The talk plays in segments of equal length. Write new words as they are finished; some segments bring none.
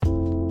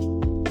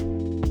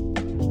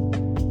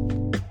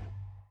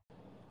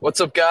What's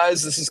up,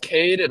 guys? This is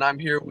Cade, and I'm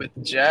here with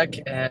Jack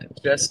and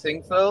Jess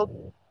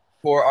Sinquefield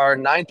for our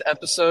ninth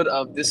episode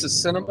of This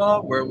is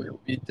Cinema, where we will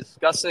be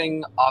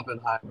discussing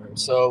Oppenheimer.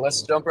 So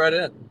let's jump right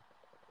in.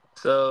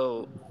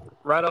 So,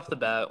 right off the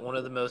bat, one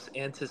of the most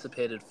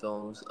anticipated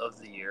films of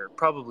the year,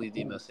 probably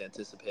the most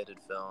anticipated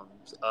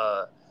films.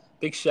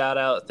 Big shout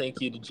out, thank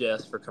you to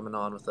Jess for coming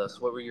on with us.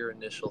 What were your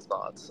initial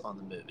thoughts on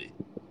the movie?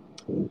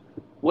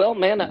 Well,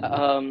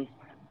 man,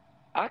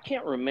 I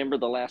can't remember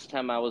the last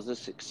time I was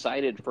this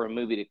excited for a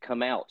movie to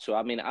come out. So,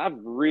 I mean, I've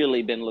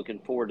really been looking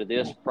forward to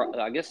this.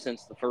 I guess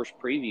since the first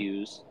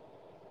previews,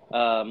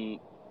 um,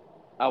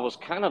 I was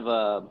kind of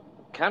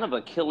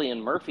a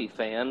Killian Murphy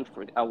fan.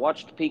 I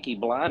watched Peaky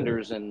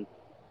Blinders, and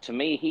to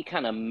me, he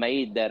kind of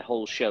made that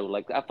whole show.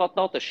 Like I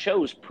thought the show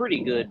was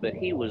pretty good, but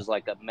he was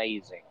like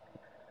amazing.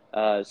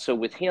 So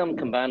with him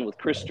combined with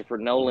Christopher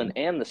Nolan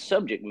and the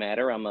subject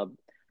matter, I'm a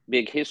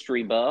big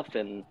history buff,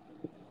 and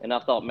I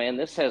thought, man,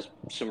 this has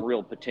some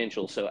real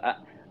potential. So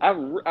I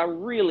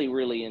really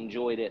really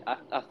enjoyed it.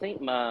 I think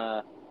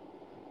my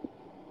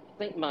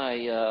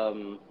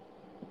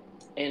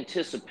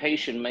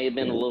anticipation may have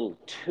been a little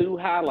too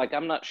high. Like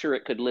I'm not sure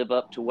it could live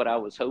up to what I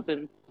was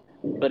hoping,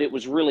 but it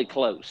was really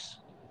close.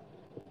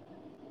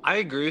 I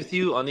agree with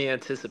you on the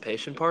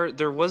anticipation part.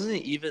 There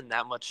wasn't even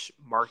that much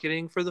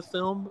marketing for the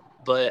film,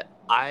 but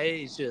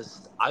I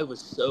was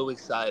so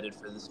excited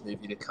for this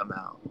movie to come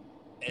out.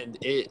 And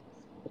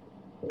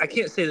I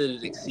can't say that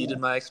it exceeded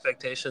my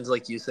expectations,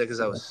 like you said, because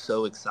I was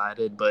so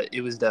excited, but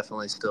it was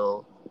definitely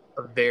still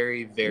a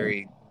very,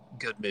 very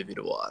good movie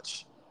to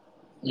watch.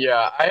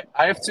 Yeah,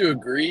 I have to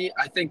agree.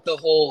 I think the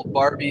whole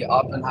Barbie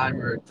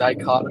Oppenheimer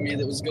dichotomy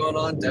that was going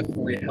on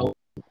definitely helped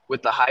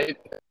with the hype.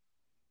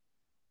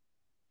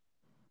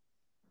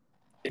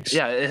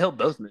 Yeah, it helped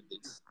both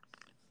movies.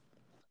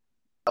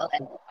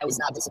 And I was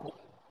not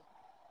disappointed.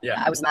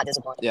 Yeah, I was not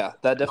disappointed. Yeah,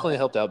 that definitely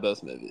helped out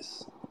both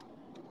movies.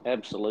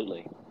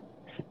 Absolutely.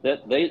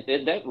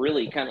 That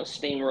really kind of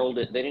steamrolled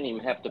it. They didn't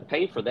even have to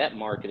pay for that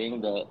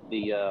marketing.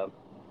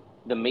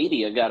 The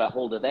media got a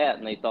hold of that,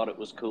 and they thought it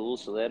was cool.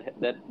 So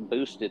that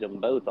boosted them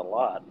both a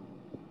lot.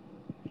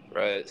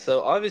 Right.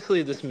 So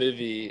obviously, this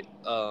movie,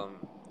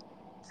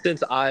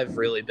 since I've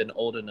really been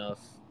old enough,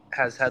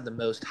 has had the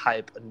most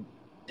hype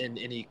in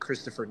any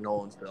Christopher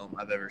Nolan film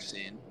I've ever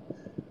seen.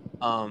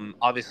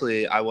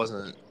 Obviously, I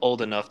wasn't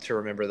old enough to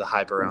remember the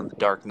hype around the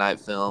Dark Knight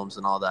films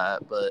and all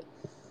that, but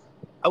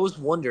I was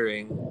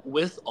wondering,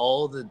 with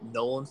all the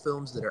Nolan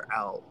films that are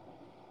out,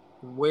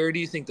 where do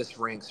you think this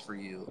ranks for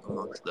you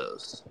amongst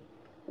those?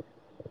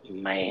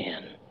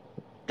 Man,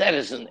 that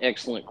is an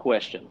excellent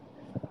question.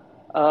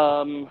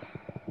 Um,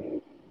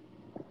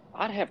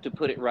 I'd have to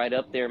put it right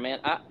up there, man.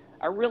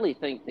 I really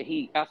think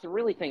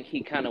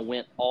he kind of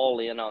went all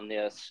in on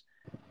this.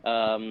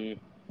 Um,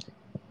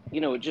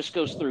 it just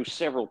goes through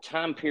several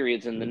time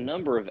periods, and the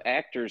number of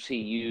actors he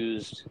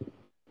used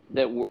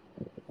that were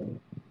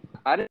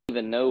I didn't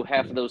even know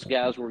half of those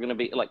guys were going to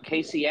be like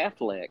Casey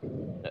Affleck.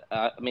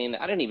 I mean,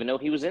 I didn't even know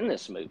he was in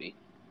this movie.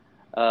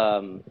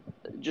 Um,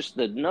 just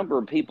the number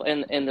of people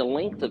and the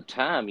length of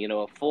time.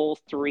 A full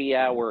 3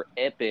 hour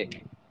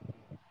epic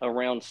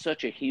around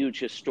such a huge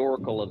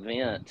historical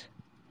event.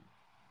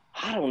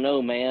 I don't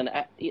know, man.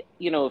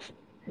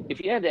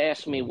 If you had to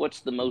ask me what's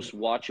the most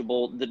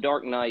watchable, The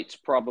Dark Knight's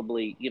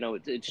probably.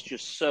 It's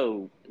just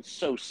so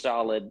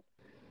solid.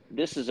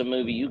 This is a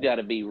movie you got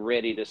to be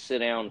ready to sit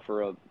down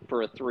for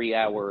a 3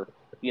 hour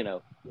you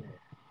know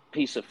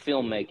piece of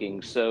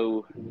filmmaking.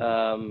 So,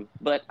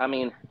 but I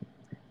mean,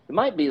 it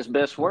might be his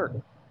best work.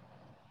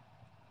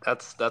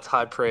 That's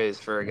high praise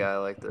for a guy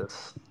like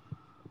this.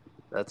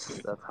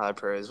 That's high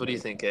praise. What do you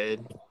think,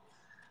 Aid?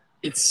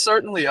 it's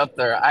certainly up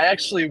there. I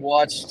actually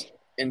watched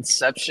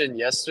Inception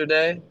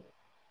yesterday,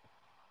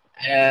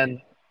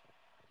 and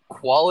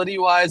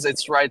quality-wise,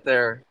 it's right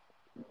there.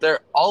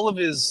 All of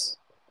his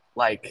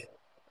like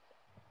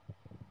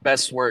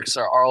best works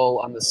are all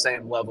on the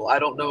same level. I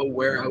don't know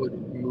where I would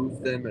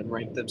move them and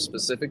rank them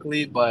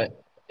specifically,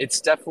 but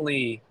it's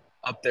definitely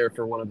up there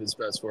for one of his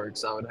best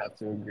works. I would have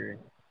to agree.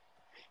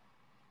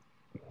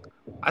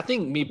 I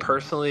think me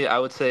personally, I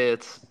would say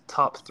it's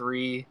top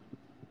three.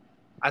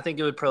 I think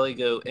it would probably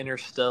go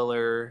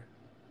Interstellar,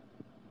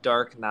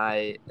 Dark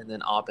Knight, and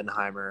then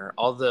Oppenheimer.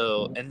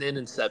 And then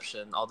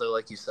Inception. Although,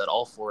 like you said,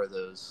 all four of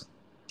those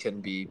can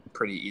be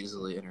pretty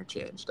easily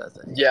interchanged, I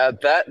think. Yeah,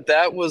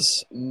 that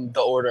was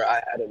the order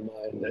I had in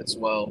mind as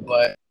well,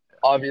 but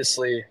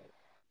obviously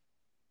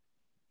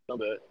a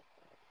little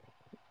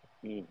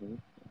bit. Hmm.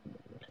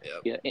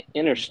 Yep. Yeah,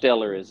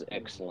 Interstellar is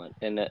excellent,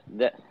 and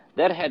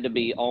that had to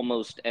be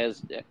almost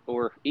as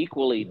or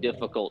equally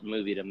difficult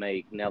movie to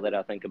make. Now that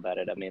I think about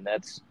it, I mean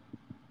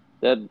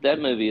that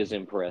movie is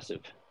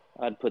impressive.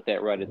 I'd put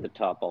that right at the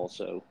top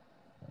also.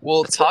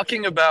 Well,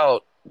 talking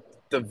about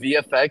the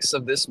VFX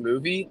of this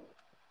movie,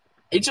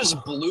 it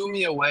just blew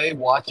me away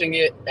watching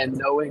it and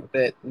knowing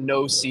that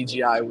no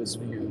CGI was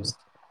used.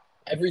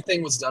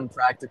 Everything was done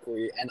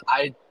practically, and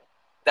I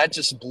that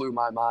just blew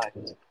my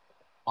mind,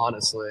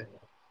 honestly.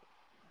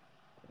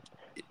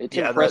 It's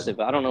Yeah, that impressive.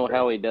 I don't know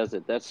how he does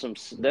it. That's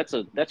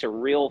a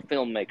real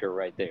filmmaker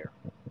right there.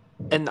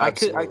 and I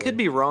could Absolutely.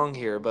 be wrong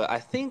here, but I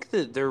think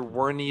that there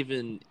weren't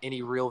even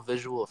any real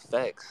visual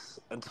effects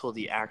until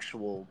the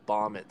actual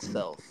bomb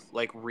itself,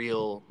 like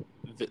real,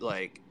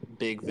 like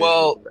big visual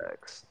Well,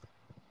 effects.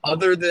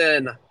 other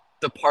than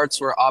the parts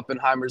where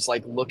Oppenheimer's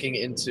like looking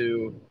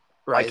into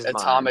Right, like his mind.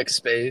 atomic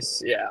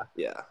space, yeah,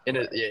 Yeah, in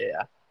it, yeah,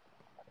 yeah.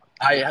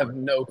 I have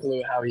no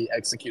clue how he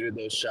executed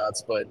those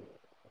shots, but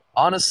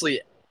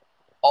honestly,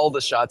 all the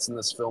shots in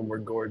this film were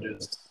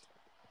gorgeous.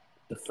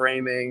 The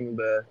framing,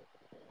 the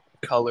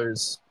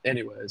colors,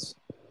 anyways.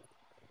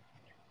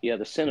 Yeah,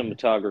 the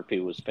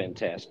cinematography was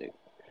fantastic.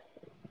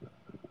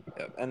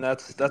 yeah, and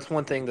that's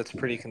one thing that's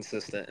pretty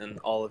consistent in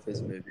all of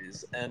his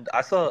movies. And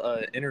I saw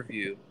an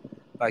interview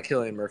by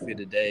Cillian Murphy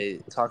today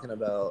talking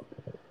about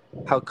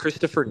how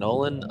Christopher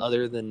Nolan,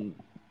 other than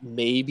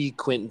maybe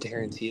Quentin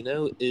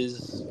Tarantino,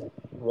 is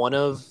one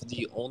of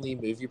the only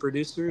movie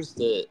producers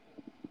that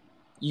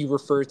you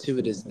refer to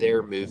it as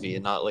their movie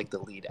and not like the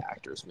lead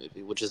actor's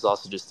movie, which is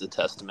also just a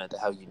testament to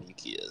how unique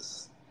he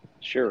is.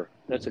 Sure,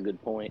 that's a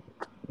good point.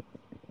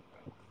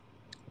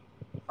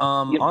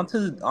 You, On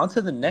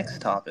to the next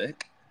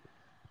topic,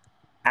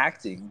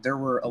 acting. There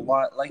were a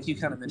lot, like you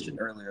kind of mentioned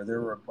earlier,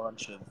 there were a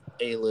bunch of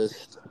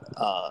A-list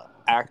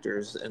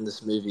actors in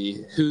this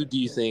movie. Who do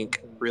you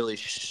think really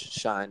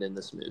shined in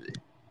this movie?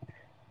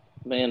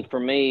 Man, for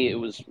me, it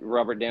was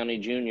Robert Downey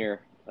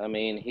Jr. I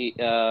mean,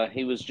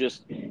 he was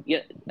just yeah.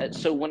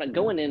 So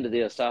going into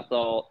this, I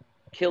thought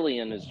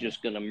Killian is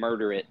just going to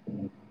murder it,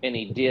 and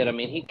he did. I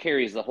mean, he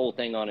carries the whole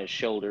thing on his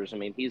shoulders. I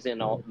mean, he's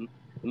in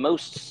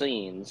most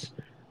scenes.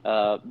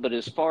 But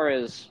as far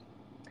as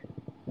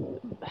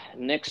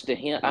next to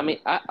him, I mean,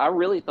 I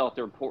really thought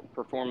their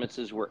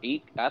performances were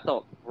I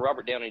thought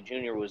Robert Downey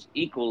Jr. was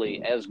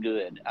equally as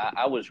good.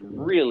 I was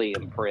really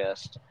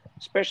impressed,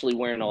 especially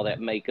wearing all that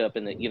makeup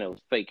and the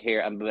fake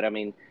hair. But I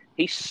mean,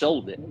 he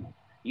sold it.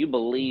 You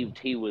believed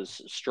he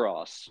was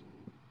Strauss.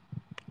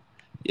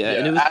 Yeah,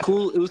 and Yeah, it was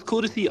cool. It was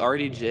cool to see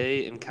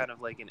RDJ in kind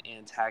of like an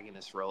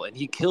antagonist role, and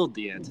he killed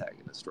the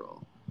antagonist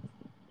role.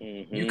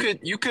 Mm-hmm.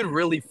 you could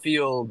really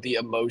feel the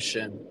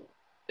emotion,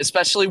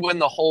 especially when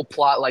the whole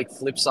plot like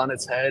flips on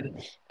its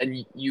head,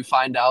 and you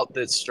find out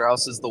that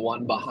Strauss is the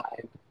one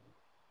behind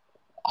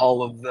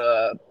all of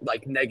the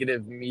like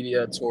negative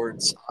media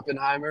towards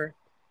Oppenheimer.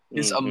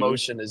 His Mm-hmm.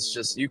 emotion is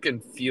just you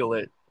can feel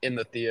it in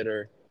the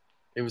theater.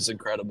 It was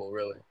incredible,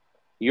 really.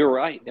 You're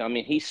right. I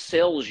mean, he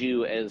sells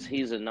you as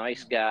he's a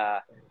nice guy,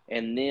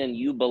 and then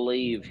you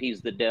believe he's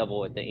the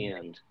devil at the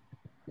end.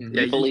 Yeah,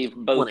 You Hmm. believe you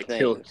want both to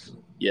kill him. things.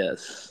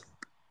 Yes,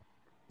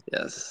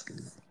 yes.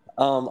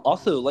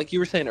 Also, like you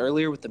were saying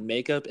earlier with the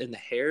makeup and the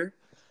hair,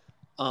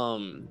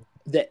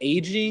 the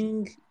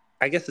aging.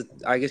 I guess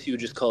you would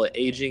just call it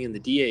aging and the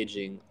de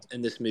aging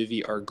in this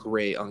movie are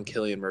great on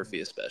Killian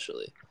Murphy,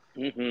 especially.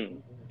 Mm-hmm.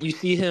 You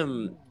see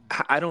him.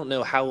 I don't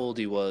know how old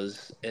he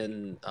was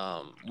in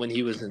when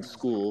he was in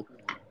school,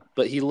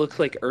 but he looks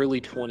like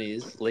early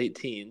 20s, late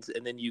teens,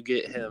 and then you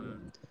get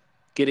him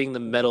getting the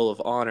Medal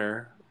of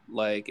Honor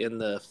like in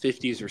the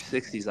 50s or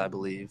 60s, I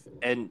believe.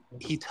 And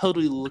he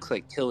totally looks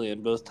like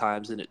Killian both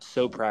times, and it's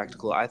so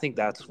practical. I think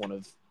that's one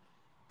of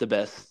the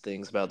best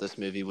things about this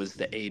movie was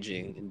the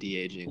aging and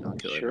de-aging on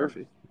Killian Sure.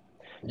 Murphy.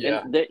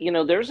 Yeah,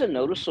 And there's a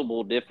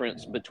noticeable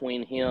difference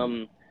between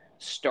him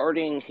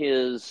starting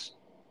his,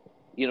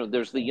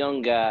 there's the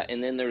young guy,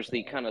 and then there's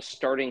the kind of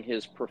starting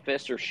his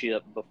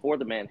professorship before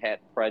the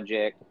Manhattan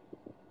Project.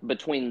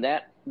 Between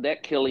that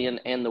Killian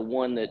and the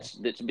one that's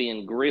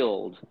being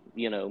grilled,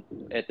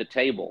 at the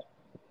table.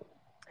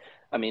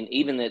 I mean,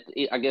 even that,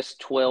 I guess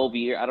 12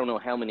 year. I don't know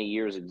how many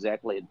years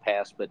exactly had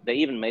passed, but they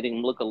even made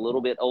him look a little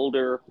bit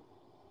older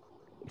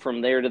from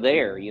there to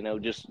there.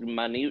 Just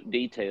minute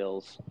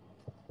details.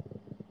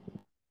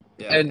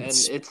 Yeah, and and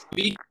it's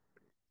speed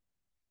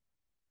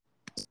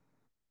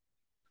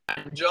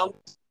jump,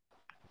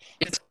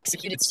 it's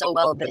executed so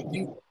well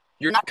that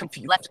you're not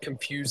left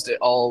confused at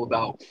all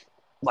about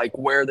like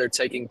where they're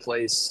taking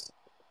place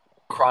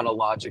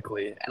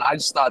chronologically. And I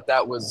just thought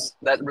that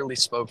really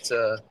spoke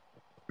to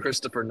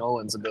Christopher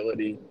Nolan's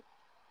ability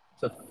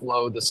to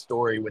flow the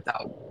story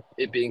without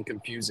it being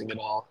confusing at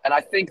all. And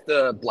I think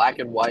the black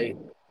and white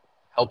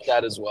helped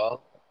that as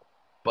well.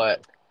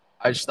 But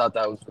I just thought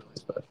that was really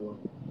special.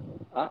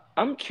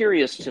 I'm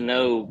curious to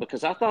know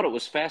because I thought it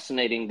was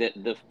fascinating that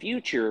the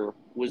future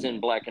was in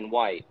black and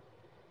white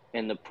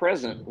and the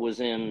present was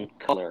in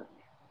color.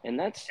 And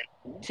that's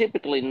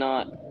typically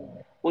not,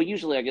 well,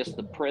 usually I guess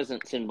the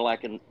present's in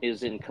black and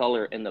is in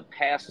color and the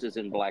past is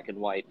in black and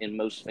white in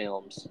most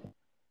films.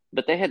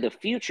 But they had the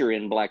future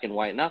in black and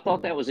white, and I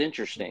thought that was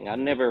interesting. I've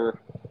never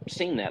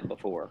seen that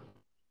before.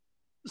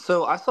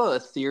 so I saw a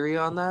theory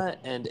on that,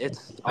 and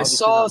it's I obviously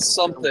saw not confirmed.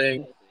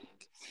 something.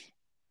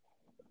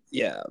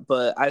 Yeah,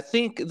 but I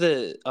think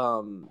that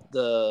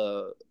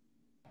the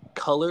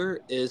color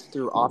is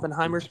through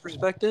Oppenheimer's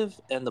perspective,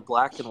 and the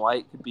black and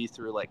white could be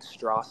through like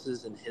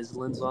Strauss's and his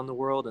lens on the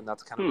world, and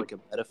that's kind of like a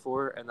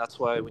metaphor. And that's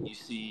why when you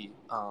see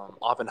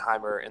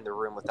Oppenheimer in the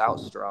room without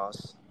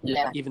Strauss,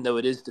 Yeah. even though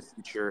it is the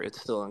future,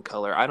 it's still in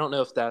color. I don't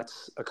know if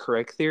that's a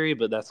correct theory,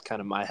 but that's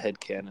kind of my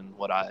headcanon,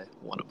 what I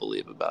want to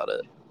believe about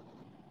it.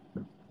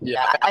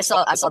 Yeah, I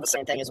saw the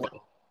same thing as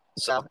well.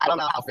 So I don't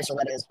know how official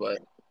that is, but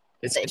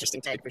it's an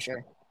interesting take for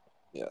sure.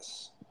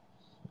 Yes.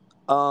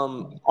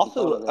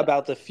 Also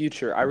about the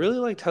future, I really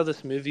liked how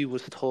this movie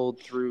was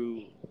told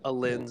through a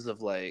lens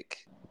of like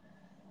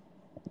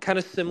kind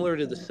of similar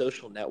to The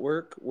Social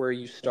Network, where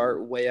you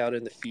start way out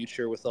in the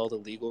future with all the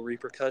legal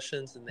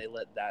repercussions and they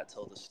let that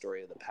tell the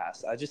story of the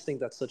past. I just think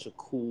that's such a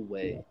cool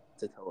way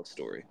to tell a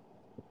story.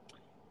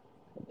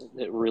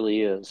 It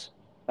really is.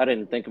 I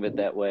didn't think of it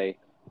that way.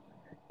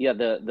 Yeah,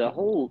 the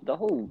whole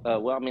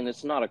well, I mean,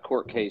 it's not a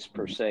court case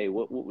per se.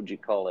 What would you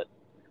call it?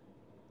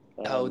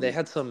 They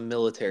had some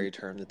military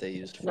term that they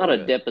used Not for a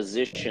it.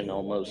 deposition,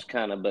 almost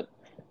kind of, but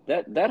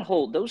that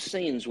whole those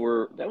scenes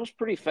that was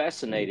pretty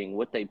fascinating.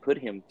 What they put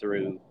him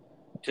through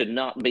to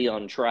not be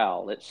on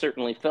trial. It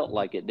certainly felt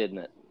like it, didn't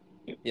it?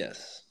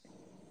 Yes.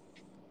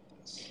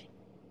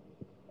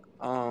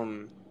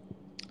 And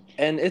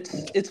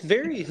it's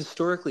very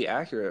historically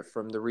accurate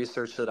from the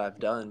research that I've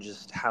done,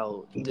 just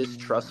how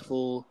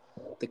distrustful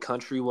the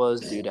country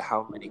was due to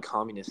how many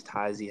communist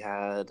ties he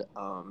had.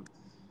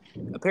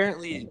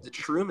 Apparently, the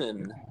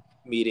Truman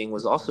meeting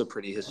was also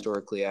pretty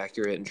historically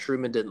accurate, and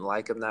Truman didn't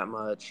like him that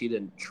much. He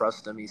didn't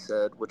trust him, he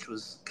said, which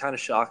was kind of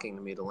shocking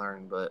to me to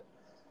learn. But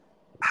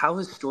how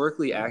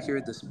historically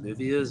accurate this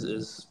movie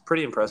is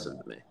pretty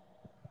impressive to me.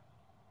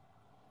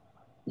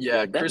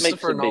 Yeah, that makes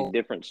Christopher a big Nolan,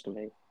 difference to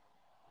me.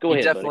 Go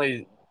ahead,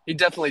 buddy. he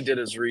definitely did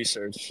his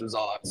research, is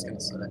all I was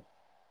gonna say.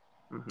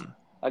 Mm-hmm.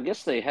 I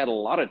guess they had a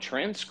lot of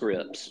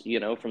transcripts,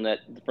 from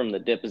the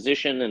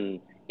deposition,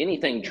 and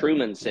anything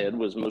Truman said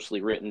was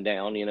mostly written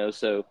down,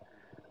 so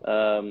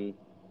um,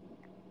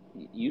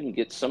 you can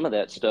get some of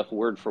that stuff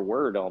word for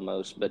word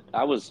almost. But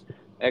I was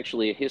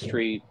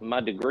actually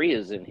my degree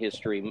is in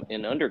history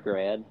in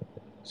undergrad.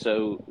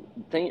 So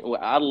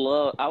I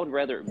would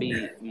rather it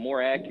be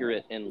more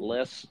accurate and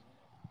less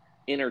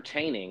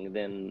entertaining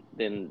than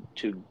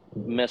to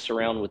mess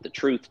around with the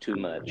truth too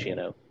much.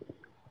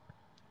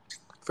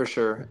 For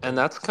sure. And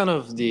that's kind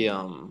of the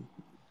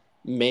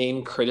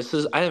main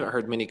criticism. I haven't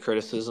heard many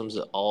criticisms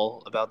at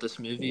all about this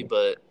movie,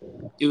 but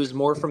it was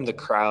more from the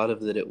crowd of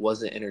that it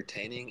wasn't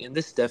entertaining. And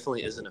this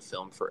definitely isn't a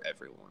film for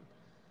everyone.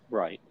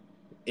 Right.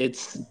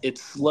 It's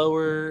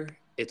slower.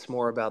 It's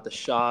more about the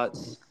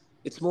shots.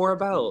 It's more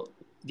about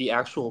the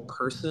actual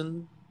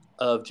person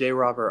of J.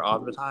 Robert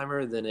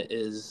Oppenheimer than it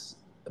is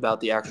about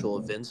the actual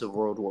events of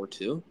World War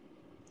II,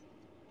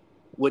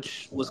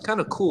 which was kind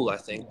of cool. I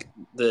think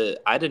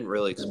I didn't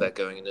really expect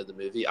going into the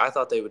movie. I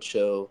thought they would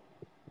show.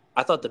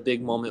 I thought the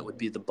big moment would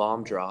be the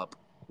bomb drop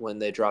when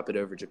they drop it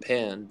over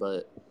Japan,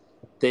 but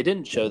they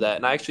didn't show that,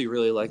 and I actually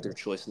really like their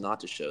choice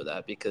not to show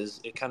that because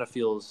it kind of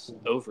feels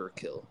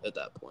overkill at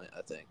that point,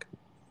 I think.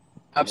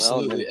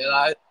 Absolutely.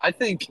 And I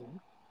think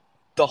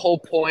the whole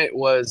point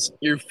was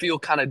you feel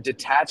kind of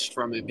detached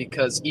from it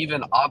because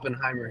even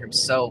Oppenheimer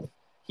himself,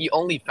 he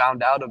only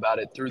found out about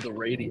it through the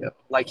radio.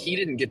 Like he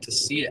didn't get to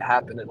see it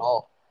happen at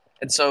all.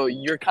 And so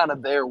you're kind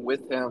of there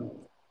with him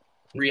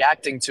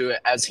reacting to it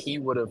as he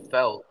would have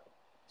felt.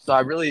 So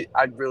I'd really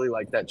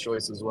like that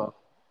choice as well.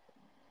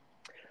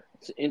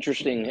 It's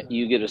interesting.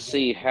 You get to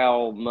see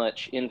how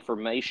much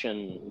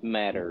information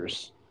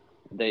matters.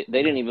 They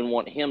didn't even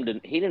want him to.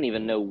 He didn't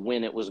even know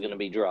when it was going to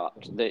be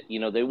dropped. They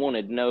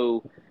wanted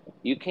no.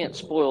 You can't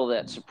spoil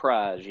that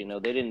surprise.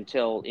 They didn't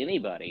tell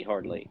anybody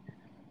hardly.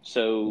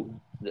 So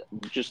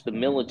just the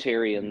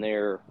military and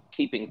their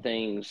keeping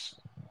things,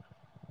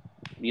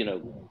 you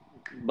know,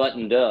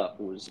 buttoned up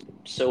was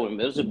so. It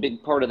was a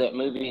big part of that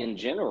movie in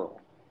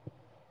general.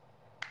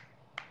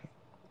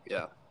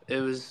 Yeah,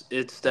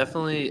 it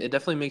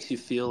definitely makes you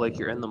feel like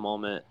you're in the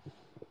moment,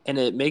 and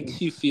it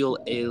makes you feel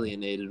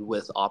alienated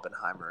with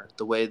Oppenheimer.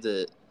 The way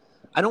that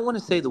I don't want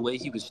to say the way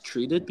he was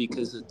treated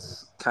because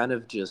it's kind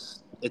of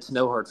just it's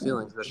no hard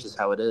feelings. That's just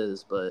how it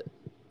is. But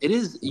it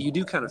is you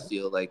do kind of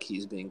feel like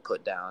he's being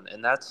put down,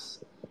 and that's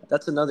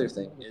another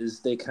thing is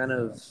they kind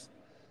of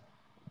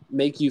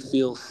make you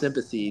feel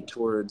sympathy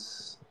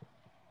towards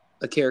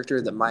a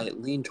character that might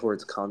lean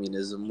towards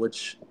communism,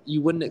 which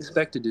you wouldn't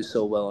expect to do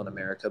so well in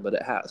America, but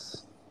it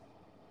has.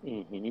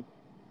 Hmm.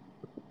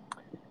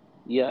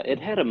 Yeah, it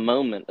had a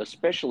moment,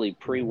 especially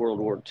pre World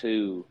War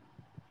II,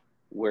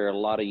 where a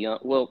lot of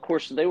well, of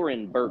course, they were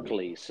in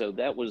Berkeley, so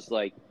that was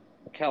like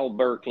Cal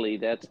Berkeley.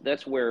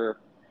 That's where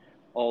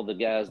all the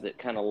guys that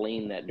kind of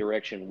lean that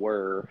direction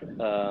were.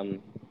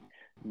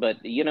 But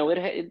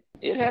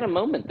it had a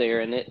moment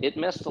there, and it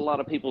messed a lot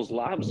of people's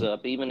lives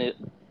up. Even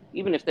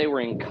if they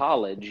were in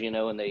college,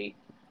 and they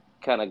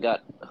kind of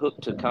got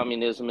hooked to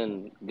communism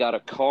and got a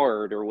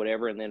card or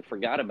whatever, and then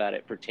forgot about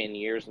it for 10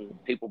 years,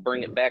 and people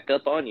bring it back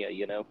up on you.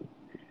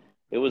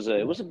 It was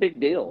a big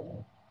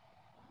deal.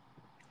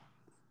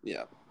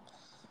 Yeah.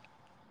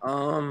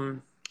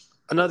 Um,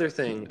 Another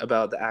thing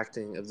about the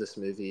acting of this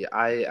movie,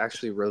 I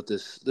actually wrote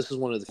this. This is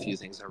one of the few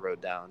things I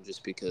wrote down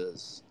just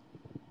because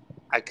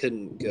I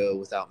couldn't go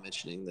without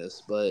mentioning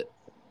this. But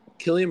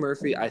Cillian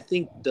Murphy, I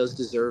think, does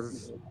deserve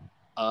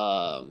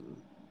um,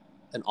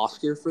 an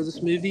Oscar for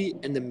this movie,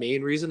 and the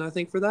main reason I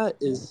think for that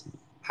is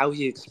how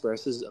he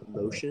expresses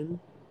emotion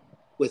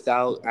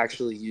without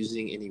actually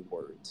using any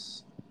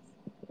words.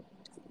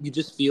 You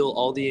just feel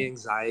all the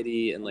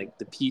anxiety and like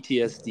the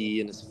PTSD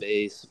in his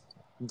face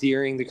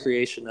during the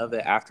creation of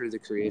it, after the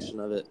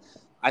creation of it.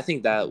 I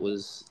think that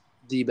was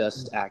the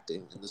best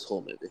acting in this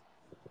whole movie.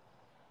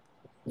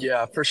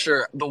 Yeah, for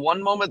sure. The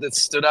one moment that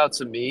stood out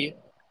to me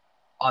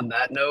on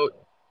that note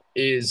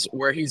is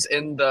where he's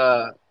in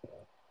the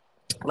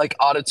like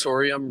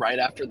auditorium right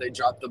after they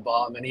drop the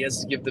bomb and he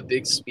has to give the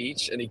big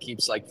speech and he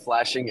keeps like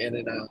flashing in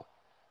and out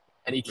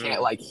and he can't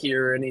Mm. like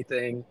hear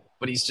anything,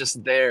 but he's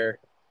just there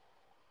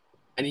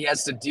and he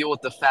has to deal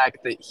with the fact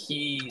that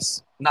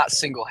he's not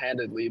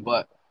single-handedly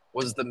but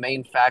was the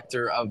main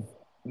factor of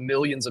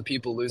millions of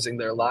people losing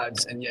their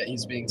lives, and yet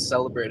he's being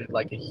celebrated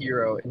like a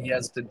hero and he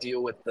has to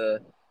deal with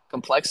the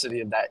complexity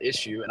of that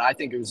issue, and I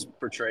think it was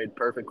portrayed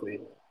perfectly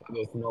by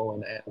both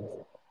Nolan and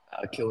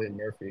Cillian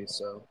Murphy.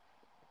 So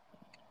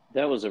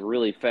That was a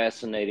really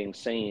fascinating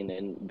scene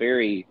and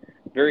very,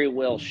 very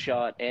well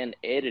shot and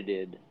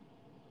edited,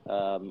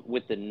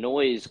 with the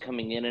noise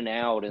coming in and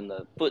out and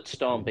the foot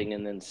stomping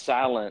and then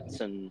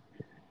silence and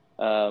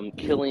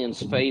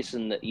Killian's face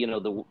and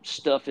the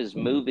stuff is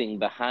moving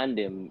behind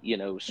him.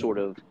 Sort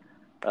of.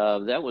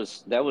 That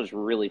was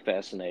really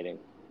fascinating.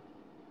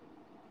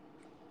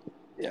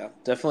 Yeah,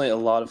 definitely a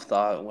lot of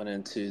thought went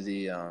into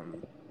the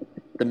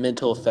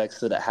mental effects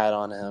that it had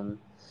on him.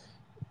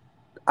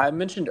 I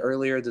mentioned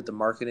earlier that the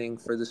marketing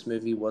for this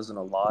movie wasn't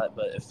a lot,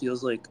 but it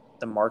feels like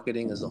the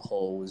marketing as a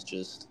whole was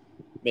just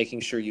making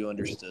sure you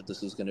understood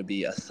this was going to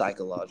be a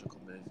psychological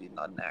movie,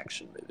 not an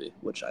action movie,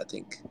 which I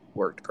think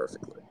worked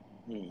perfectly.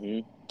 Hmm.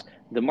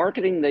 The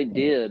marketing they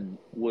did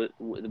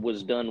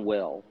was done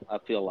well. I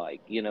feel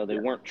like they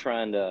weren't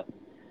trying to.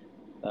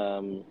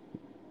 Um,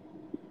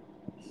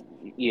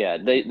 yeah,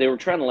 they were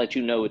trying to let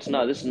you know this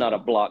is not a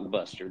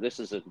blockbuster. This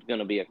is going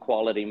to be a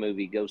quality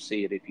movie. Go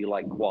see it if you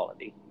like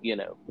quality.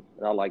 And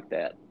I like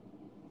that.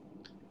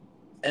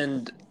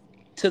 And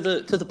to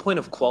the point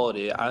of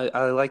quality,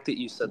 I like that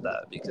you said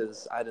that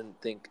because I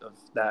didn't think of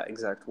that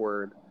exact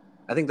word.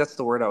 I think that's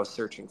the word I was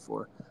searching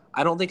for.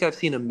 I don't think I've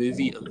seen a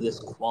movie of this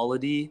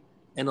quality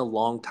in a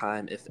long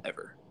time, if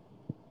ever.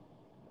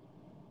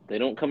 They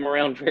don't come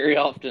around very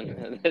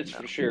often, that's No,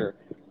 for sure.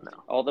 no.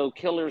 Although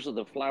Killers of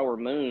the Flower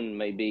Moon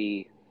may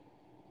be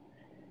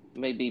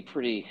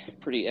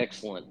pretty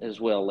excellent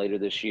as well later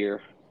this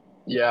year.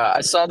 yeah,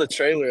 I saw the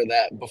trailer of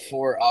that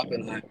before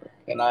Oppenheimer,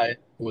 and I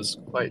was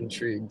quite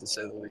intrigued to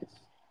say the least.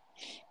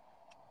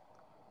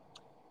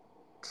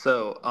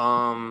 So,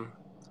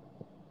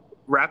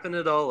 wrapping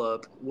it all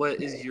up, what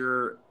is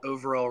your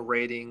overall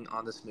rating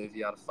on this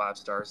movie out of 5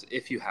 stars,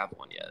 if you have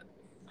one yet?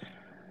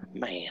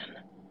 Man,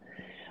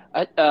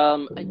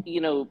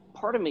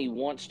 part of me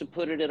wants to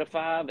put it at a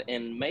 5,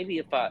 and maybe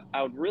if I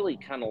would really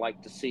kind of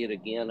like to see it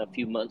again a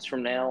few months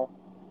from now.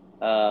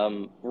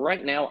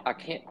 Right now, I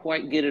can't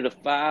quite get it a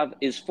 5.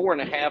 Is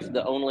 4.5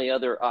 the only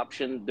other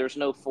option? There's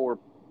no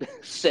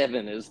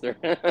 4.7, is there?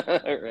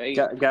 Right?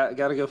 Got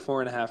to go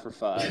 4.5 or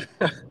 5.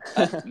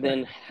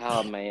 Then,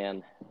 oh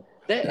man,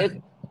 that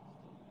it,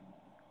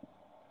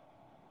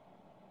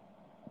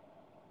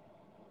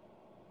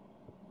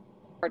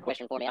 hard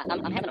question for me. I'm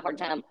having a hard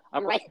time.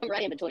 I'm right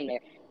in between there.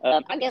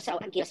 I guess I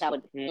would go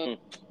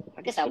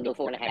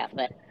 4.5,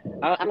 but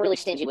I'm really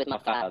stingy with my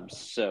 5s,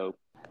 so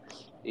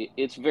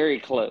it's very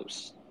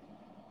close.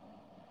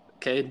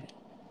 Cade?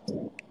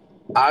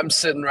 I'm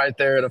sitting right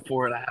there at a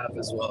 4.5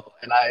 as well,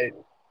 and I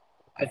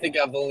think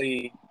I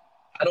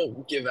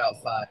don't give out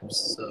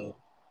fives, so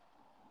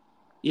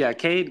Yeah,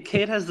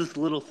 Cade has this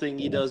little thing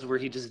he does where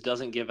he just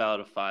doesn't give out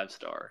a 5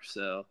 star.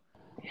 So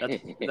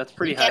that's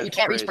pretty You high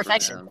can't reach praise from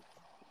perfection. him.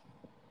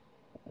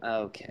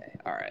 Okay,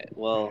 all right.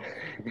 Well,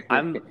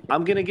 I'm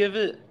gonna give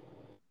it.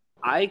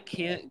 I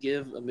can't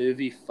give a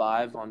movie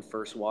 5 on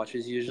first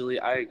watches. Usually,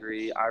 I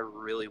agree. I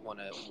really want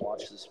to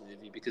watch this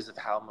movie because of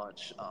how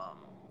much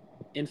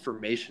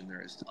information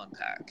there is to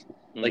unpack.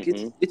 Like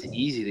Hmm. it's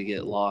easy to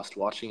get lost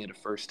watching it a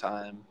first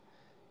time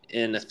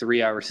in a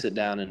 3 hour sit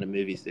down in a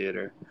movie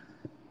theater.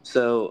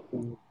 So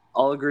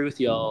I'll agree with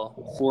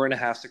y'all.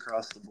 4.5s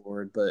across the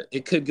board, but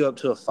it could go up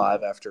to a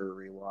 5 after a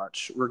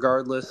rewatch.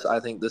 Regardless, I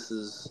think this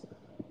is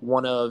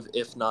one of,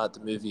 if not the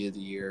movie of the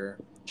year.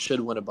 Should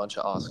win a bunch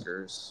of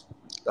Oscars.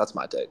 That's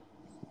my take.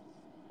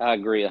 I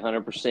agree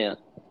 100%.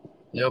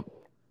 yep,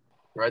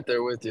 right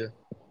there with you.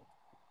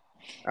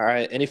 All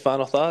right. Any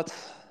final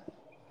thoughts?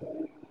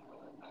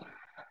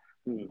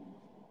 Hmm.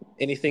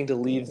 Anything to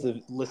leave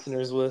the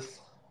listeners with?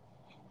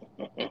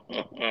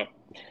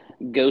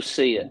 Go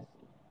see it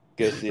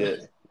Go see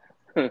it.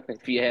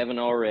 if you haven't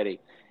already.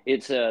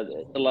 It's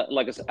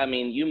like I said, I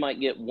mean, you might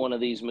get one of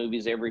these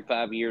movies every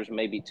 5 years,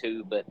 maybe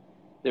two, but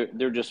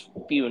they're just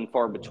few and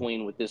far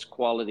between with this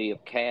quality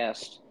of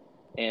cast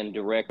and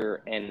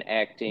director and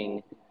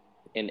acting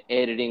and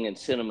editing and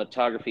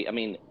cinematography. I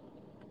mean,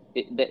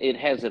 it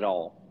has it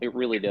all. It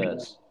really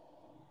does.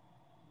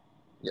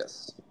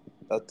 Yes,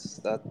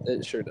 that.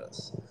 It sure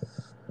does.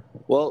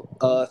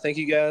 Well, thank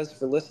you guys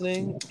for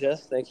listening.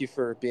 Jess, thank you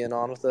for being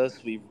on with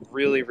us. We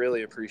really,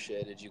 really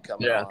appreciated you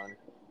coming Yeah. on.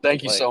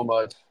 Thank you Like, so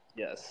much.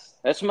 Yes.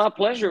 that's my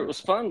pleasure. It was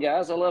fun,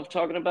 guys. I love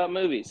talking about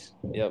movies.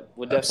 Yep.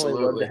 Would definitely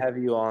love to Absolutely. have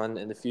you on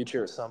in the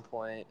future at some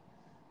point.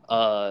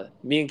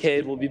 Me and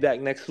Cade will be back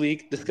next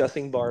week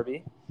discussing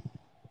Barbie.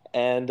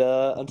 And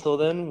until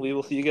then, we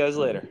will see you guys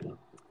later.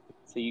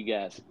 See you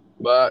guys.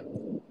 But